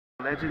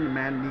Legend, the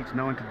man needs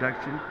no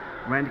introduction.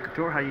 Randy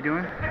Couture, how you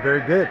doing?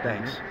 Very good,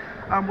 thanks.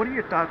 What are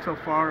your thoughts so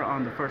far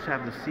on the first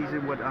half of the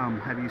season? What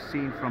have you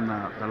seen from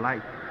the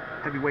light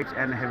heavyweights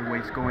and the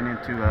heavyweights going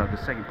into the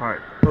second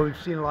part? Well,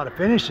 we've seen a lot of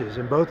finishes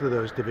in both of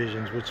those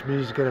divisions, which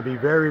means it's going to be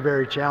very,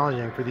 very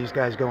challenging for these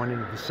guys going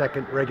into the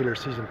second regular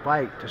season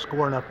fight to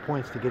score enough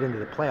points to get into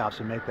the playoffs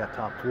and make that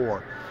top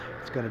four.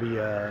 It's going to be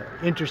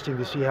interesting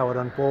to see how it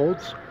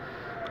unfolds.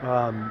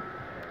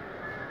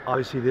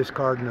 Obviously, this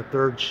card in the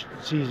third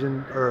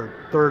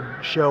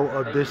show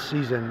of this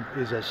season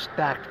is a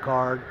stacked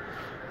card,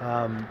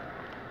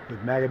 with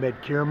Magomed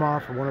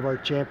Kirimov, one of our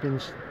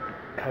champions,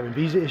 having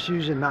visa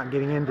issues and not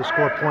getting in to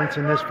score points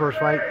in this first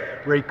fight.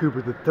 Ray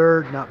Cooper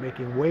III not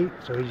making weight,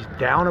 so he's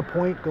down a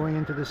point going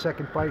into the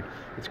second fight.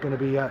 It's going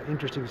to be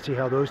interesting to see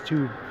how those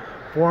two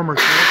former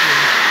champions.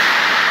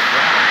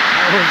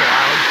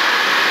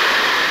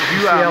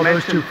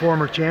 Those two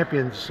former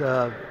champions,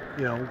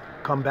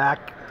 come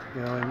back.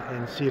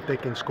 And see if they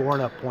can score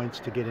enough points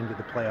to get into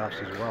the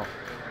playoffs as well.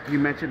 You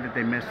mentioned that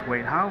they missed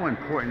weight. How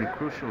important and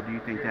crucial do you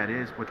think that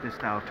is with this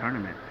style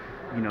tournament?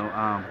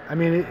 I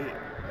mean,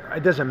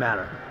 it doesn't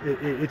matter.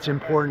 It's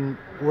important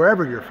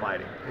wherever you're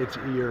fighting.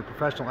 You're a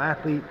professional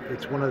athlete.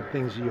 It's one of the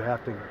things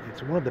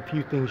it's one of the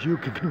few things you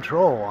can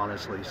control,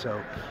 honestly.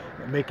 So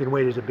making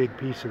weight is a big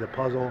piece of the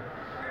puzzle.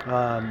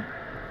 The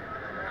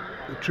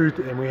truth,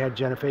 and we had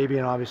Jenna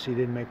Fabian, obviously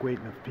didn't make weight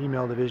in the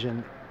female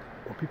division.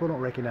 What people don't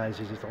recognize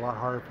is it's a lot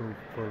harder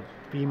for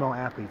female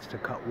athletes to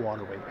cut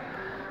water weight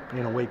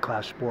in a weight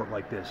class sport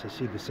like this. I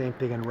see the same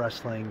thing in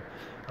wrestling.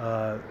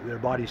 Their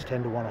bodies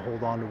tend to want to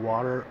hold on to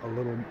water a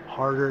little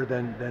harder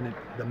than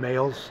the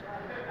males,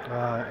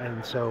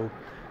 and so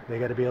they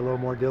got to be a little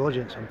more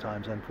diligent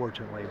sometimes,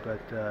 unfortunately.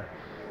 But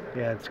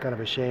yeah, it's kind of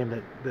a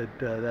shame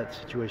that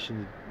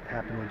situation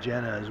happened with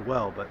Jenna as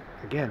well. But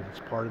again,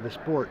 it's part of the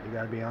sport. You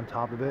got to be on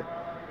top of it.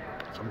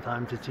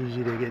 Sometimes it's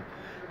easy to get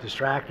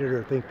distracted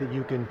or think that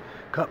you can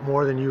cut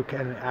more than you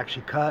can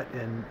actually cut,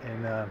 and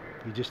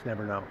you just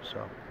never know.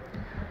 So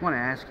I want to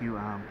ask you,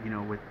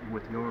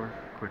 with your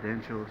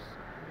credentials,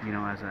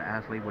 as an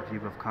athlete, what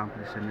you've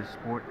accomplished in this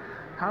sport,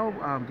 how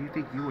do you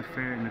think you would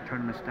fare in a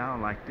tournament style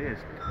like this?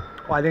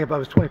 Well, I think if I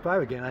was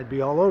 25 again, I'd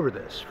be all over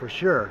this for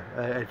sure.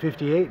 At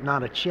 58,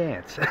 not a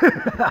chance.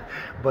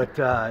 But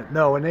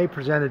no, when they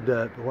presented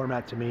the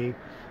format to me,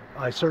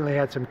 I certainly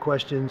had some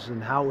questions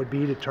on how it would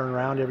be to turn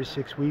around every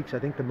 6 weeks. I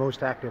think the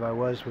most active I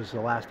was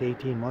the last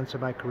 18 months of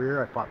my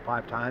career. I fought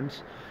 5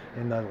 times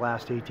in the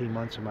last 18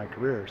 months of my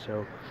career.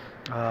 So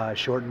I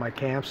shortened my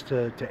camps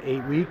to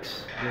 8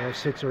 weeks,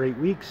 6 or 8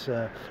 weeks,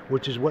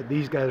 which is what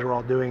these guys are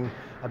all doing.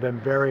 I've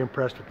been very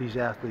impressed with these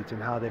athletes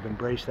and how they've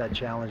embraced that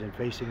challenge and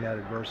facing that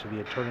adversity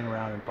and turning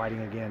around and fighting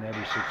again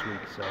every 6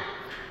 weeks. So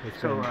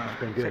it's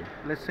been good.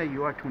 Let's say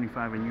you are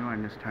 25 and you are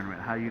in this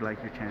tournament. How do you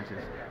like your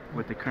chances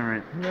with the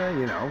current?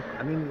 Yeah,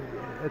 I mean,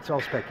 it's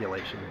all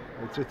speculation.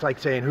 It's like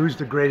saying who's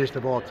the greatest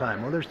of all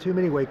time. Well, there's too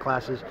many weight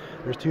classes.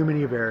 There's too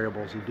many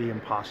variables. It'd be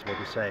impossible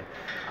to say.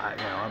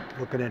 I'm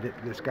looking at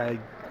this guy,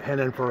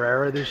 Renan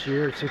Ferreira, this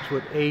year,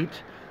 6'8".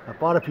 I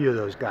fought a few of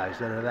those guys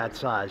that are that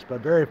size,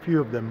 but very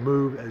few of them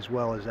move as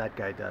well as that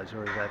guy does,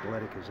 or as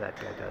athletic as that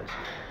guy does.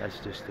 That's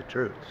just the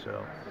truth.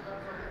 So,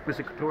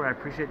 Mr. Couture, I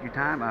appreciate your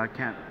time. I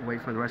can't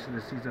wait for the rest of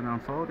the season to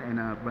unfold, and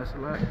best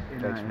of luck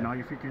in all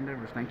your future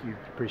endeavors. Thank you.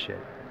 Appreciate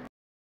it.